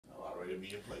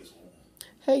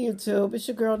Hey YouTube, it's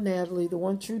your girl Natalie, the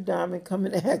one true diamond,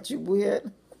 coming at you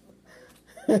with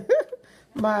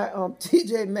my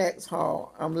TJ Maxx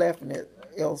haul. I'm laughing at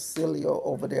El Cilio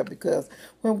over there because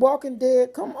when Walking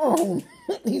Dead come on,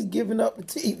 he's giving up the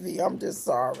TV. I'm just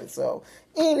sorry. So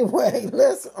anyway,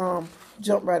 let's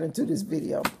jump right into this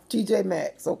video. TJ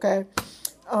Maxx, okay?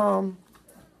 Um,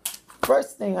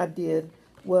 First thing I did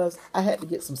was I had to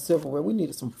get some silverware. We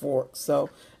needed some forks, so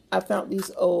I found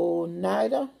these old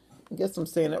Nida. I guess I'm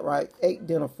saying it right. 8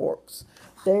 dinner forks.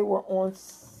 They were on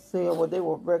sale. Well, they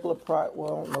were regular price.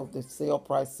 Well, I don't know if the sale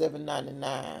price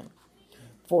 $7.99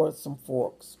 for some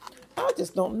forks. I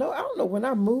just don't know. I don't know when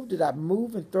I moved. Did I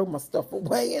move and throw my stuff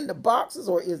away in the boxes,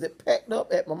 or is it packed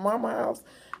up at my mama's house?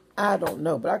 I don't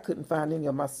know, but I couldn't find any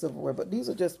of my silverware. But these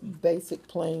are just basic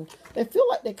plain. They feel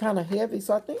like they're kind of heavy,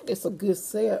 so I think it's a good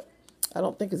set. I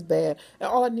don't think it's bad. And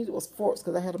all I needed was forks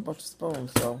because I had a bunch of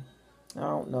spoons. So I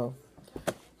don't know.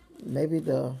 Maybe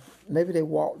they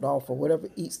walked off or whatever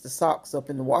eats the socks up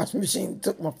in the washing machine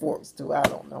took my forks too. I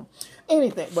don't know.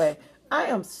 Anything, but I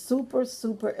am super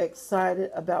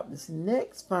excited about this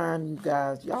next find, you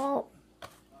guys. Y'all,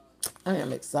 I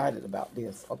am excited about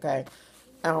this, okay?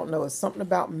 I don't know. It's something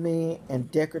about me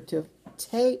and decorative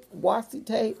tape, washi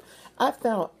tape. I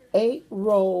found 8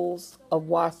 rolls of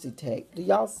washi tape. Do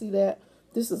y'all see that?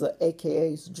 This is a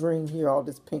AKA's dream here, all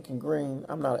this pink and green.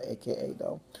 I'm not an AKA,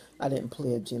 though. I didn't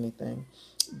pledge anything.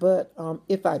 But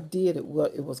if I did, it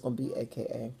was going to be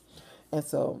AKA. And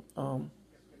so,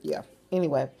 yeah.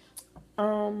 Anyway,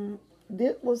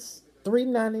 this was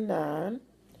 $3.99.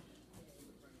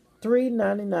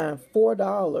 $3.99,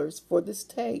 $4 for this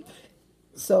tape.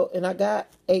 So, and I got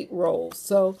 8 rolls.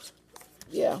 So,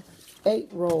 yeah, 8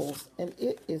 rolls. And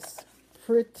it is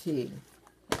pretty.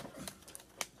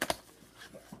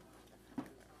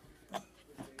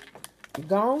 You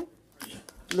gone?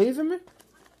 Leaving me?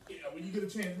 Yeah, when you get a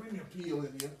chance, bring me a peel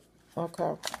in here.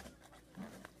 Okay.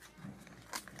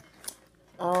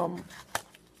 I'm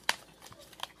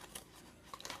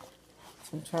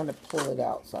trying to pull it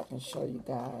out so I can show you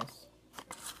guys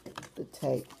the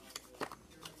tape.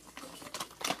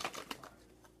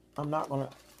 I'm not gonna,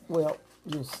 well,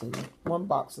 you'll see. One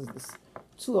box is this,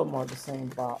 2 of them are the same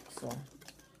box, so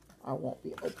I won't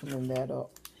be opening that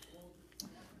up.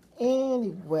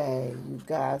 Anyway, you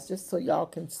guys, just so y'all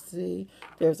can see,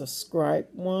 there's a stripe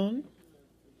one.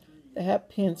 They have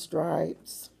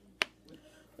pinstripes.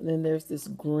 And then there's this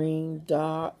green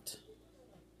dot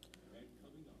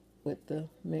with the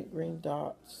mint green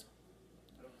dots.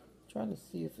 Trying to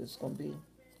see if it's going to be,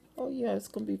 oh yeah, it's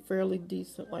going to be fairly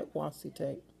decent like washi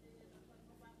tape.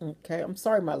 Okay, I'm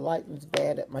sorry my lighting's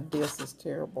bad at my desk. Is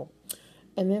terrible.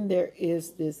 And then there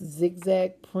is this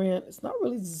zigzag print. It's not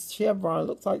really chevron. It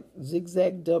looks like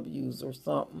zigzag W's or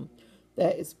something.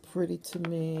 That is pretty to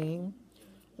me.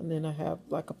 And then I have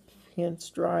like a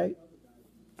pinstripe,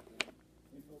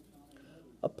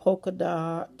 a polka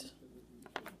dot,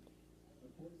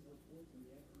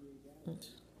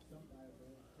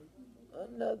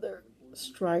 another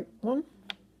stripe one.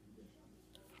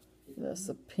 That's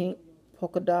a pink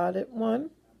polka dotted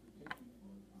one.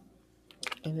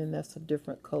 And then that's a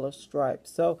different color stripe.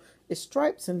 So it's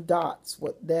stripes and dots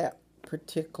with that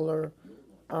particular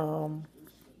roll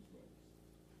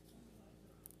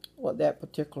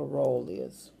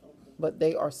is. But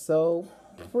they are so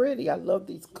pretty. I love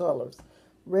these colors.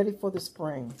 Ready for the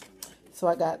spring. So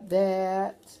I got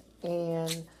that,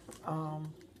 and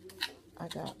I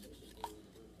got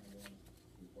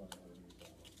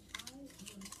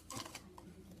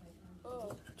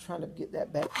trying to get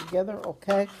that back together,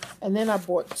 okay? And then I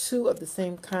bought 2 of the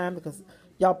same kind because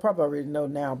y'all probably already know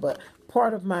now, but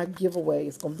part of my giveaway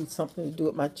is going to be something to do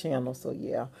with my channel, so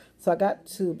yeah. So I got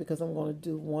 2 because I'm going to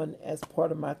do one as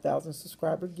part of my 1,000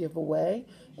 subscriber giveaway,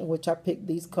 in which I picked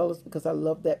these colors because I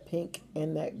love that pink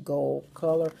and that gold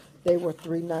color. They were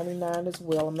 $3.99 as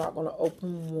well. I'm not going to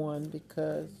open one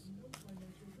because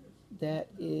that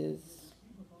is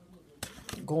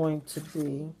going to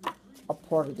be a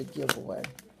part of the giveaway.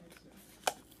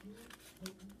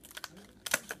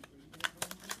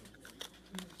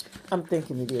 I'm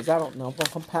thinking it is. I don't know. I'm going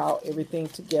to compile everything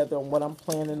together on what I'm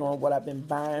planning on, what I've been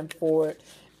buying for it.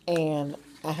 And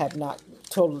I have not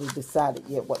totally decided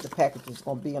yet what the package is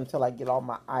going to be until I get all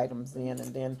my items in.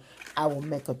 And then I will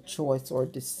make a choice or a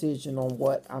decision on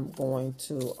what I'm going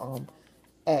to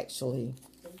actually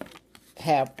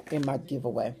have in my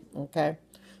giveaway. Okay?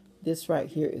 This right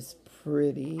here is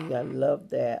pretty. I love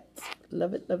that.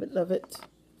 Love it, love it, love it.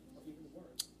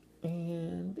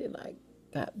 And then I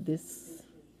got this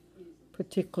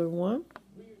particular one.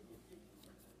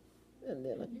 And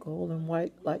then a gold and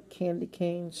white like candy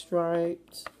cane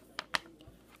striped.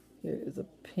 Here is a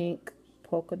pink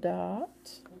polka dot.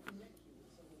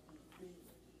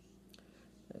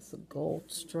 That's a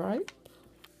gold stripe.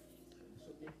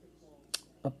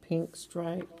 A pink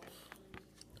stripe.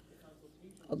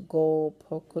 A gold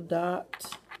polka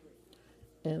dot.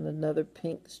 And another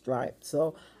pink stripe.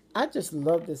 So I just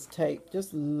love this tape.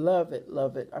 Just love it,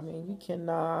 love it. I mean, you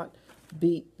cannot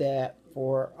beat that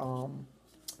for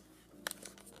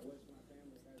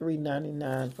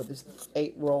 $3.99 for this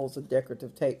 8 rolls of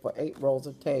decorative tape, for 8 rolls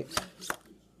of tape.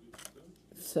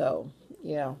 So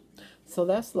yeah, so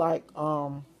that's like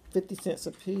 50 cents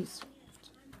a piece.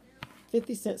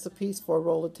 50 cents a piece for a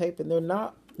roll of tape, and they're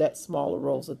not that smaller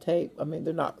rolls of tape. I mean,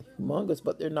 they're not humongous,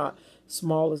 but they're not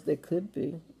small as they could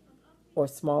be, or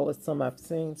small as some I've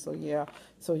seen. So yeah,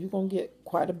 so you're gonna get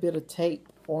quite a bit of tape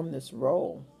on this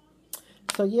roll.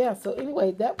 So yeah, so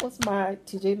anyway, that was my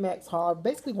TJ Maxx haul.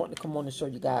 Basically wanted to come on and show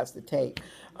you guys the tape.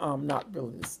 Not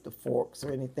really the forks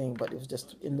or anything, but it was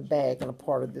just in the bag and a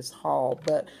part of this haul.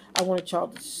 But I wanted y'all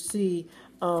to see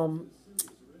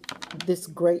this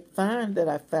great find that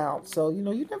I found. So, you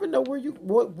know, you never know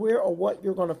where or what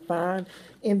you're gonna find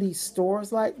in these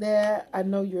stores like that. I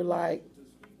know you're like,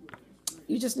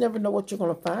 you just never know what you're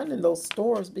going to find in those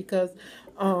stores because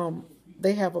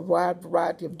they have a wide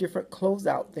variety of different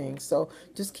closeout things. So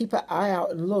just keep an eye out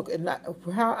and look. And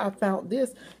how I found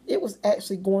this, it was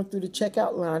actually going through the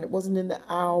checkout line. It wasn't in the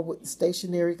aisle with the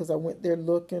stationery because I went there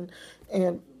looking,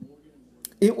 and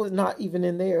it was not even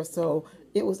in there. So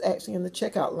it was actually in the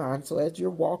checkout line. So as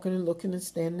you're walking and looking and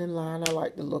standing in line, I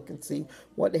like to look and see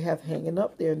what they have hanging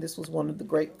up there. And this was one of the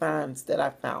great finds that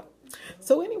I found.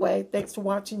 So anyway, thanks for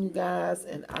watching, you guys,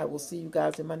 and I will see you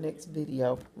guys in my next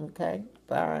video. Okay,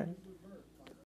 bye.